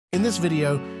In this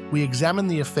video, we examine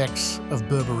the effects of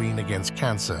berberine against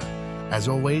cancer. As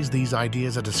always, these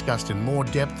ideas are discussed in more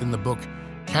depth in the book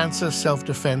Cancer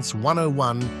Self-Defense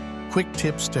 101 – Quick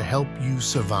Tips to Help You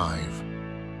Survive.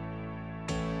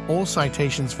 All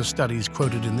citations for studies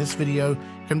quoted in this video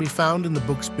can be found in the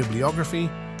book's bibliography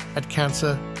at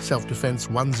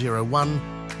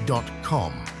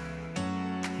cancerselfdefense101.com.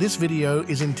 This video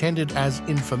is intended as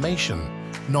information,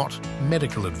 not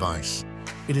medical advice.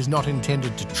 It is not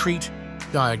intended to treat,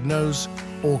 diagnose,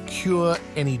 or cure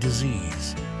any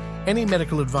disease. Any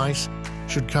medical advice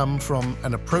should come from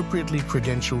an appropriately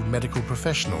credentialed medical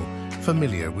professional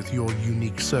familiar with your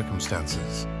unique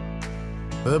circumstances.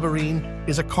 Berberine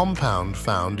is a compound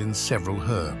found in several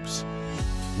herbs.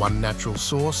 One natural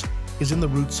source is in the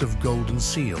roots of golden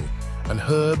seal, an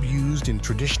herb used in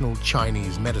traditional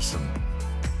Chinese medicine.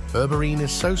 Berberine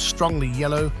is so strongly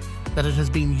yellow that it has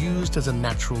been used as a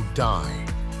natural dye.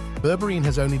 Berberine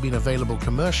has only been available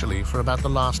commercially for about the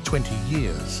last 20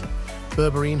 years.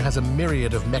 Berberine has a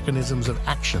myriad of mechanisms of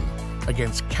action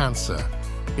against cancer.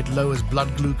 It lowers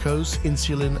blood glucose,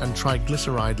 insulin, and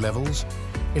triglyceride levels.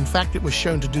 In fact, it was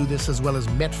shown to do this as well as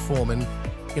metformin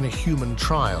in a human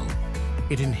trial.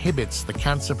 It inhibits the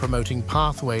cancer-promoting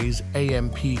pathways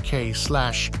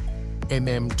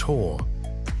AMPK/mTOR.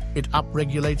 It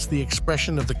upregulates the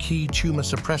expression of the key tumor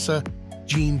suppressor,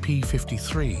 gene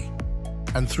p53,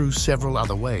 and through several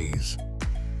other ways.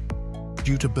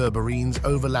 Due to berberine's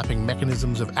overlapping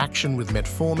mechanisms of action with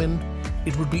metformin,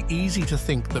 it would be easy to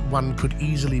think that one could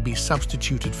easily be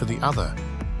substituted for the other.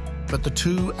 But the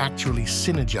two actually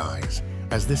synergize,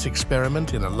 as this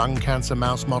experiment in a lung cancer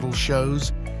mouse model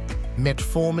shows.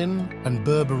 Metformin and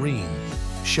berberine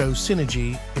show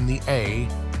synergy in the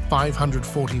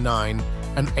A549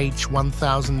 and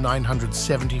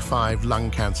H1975 lung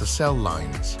cancer cell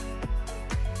lines.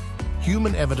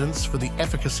 Human evidence for the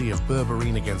efficacy of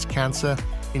berberine against cancer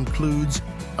includes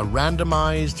a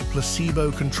randomized,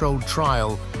 placebo-controlled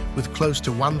trial with close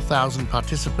to 1,000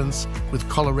 participants with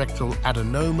colorectal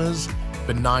adenomas,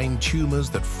 benign tumors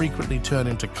that frequently turn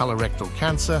into colorectal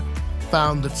cancer,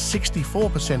 found that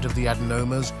 64% of the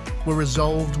adenomas were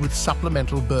resolved with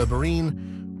supplemental berberine,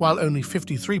 while only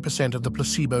 53% of the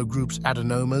placebo group's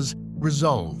adenomas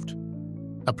resolved.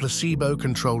 A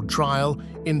placebo-controlled trial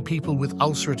in people with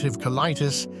ulcerative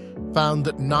colitis found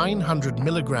that 900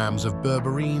 milligrams of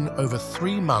berberine over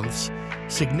 3 months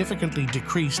significantly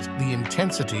decreased the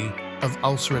intensity of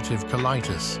ulcerative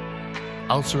colitis.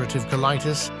 Ulcerative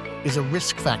colitis is a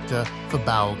risk factor for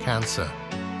bowel cancer.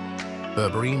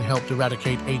 Berberine helped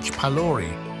eradicate H.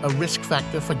 pylori, a risk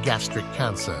factor for gastric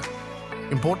cancer.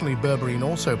 Importantly, berberine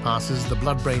also passes the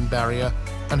blood-brain barrier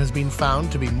and has been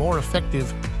found to be more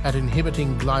effective at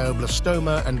inhibiting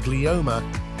glioblastoma and glioma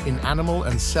in animal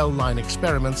and cell line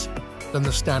experiments than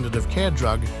the standard of care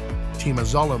drug,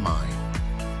 temozolomide.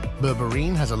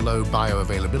 Berberine has a low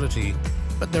bioavailability,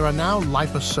 but there are now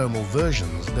liposomal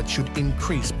versions that should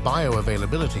increase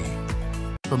bioavailability.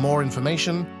 For more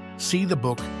information, see the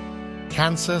book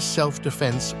Cancer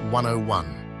Self-Defense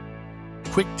 101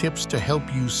 – Quick Tips to Help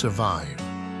You Survive.